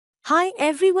Hi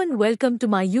everyone, welcome to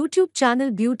my YouTube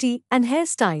channel Beauty and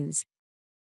Hairstyles.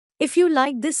 If you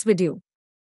like this video,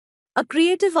 a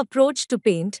creative approach to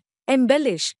paint,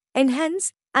 embellish,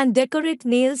 enhance, and decorate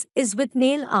nails is with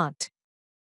nail art.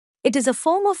 It is a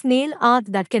form of nail art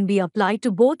that can be applied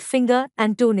to both finger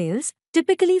and toenails,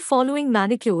 typically following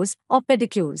manicures or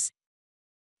pedicures.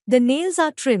 The nails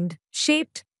are trimmed,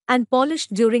 shaped, and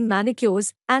polished during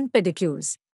manicures and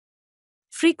pedicures.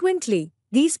 Frequently,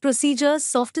 these procedures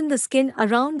soften the skin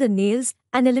around the nails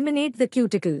and eliminate the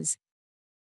cuticles.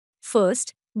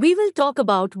 First, we will talk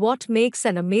about what makes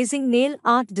an amazing nail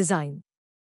art design.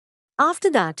 After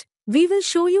that, we will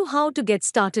show you how to get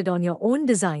started on your own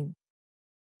design.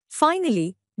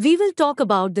 Finally, we will talk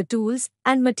about the tools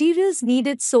and materials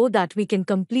needed so that we can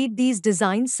complete these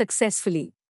designs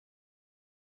successfully.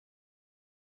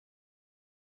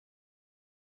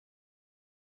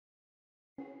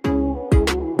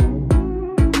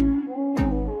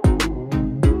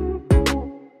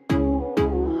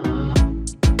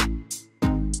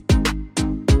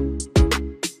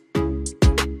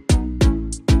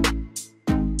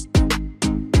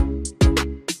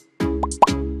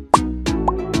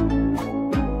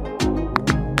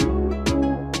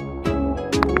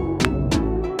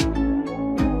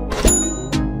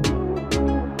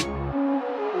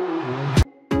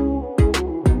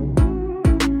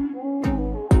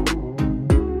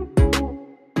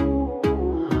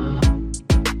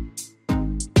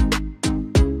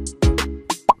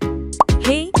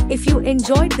 Hey, if you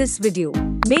enjoyed this video,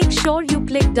 make sure you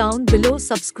click down below,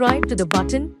 subscribe to the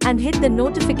button and hit the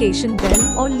notification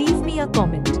bell or leave me a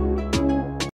comment.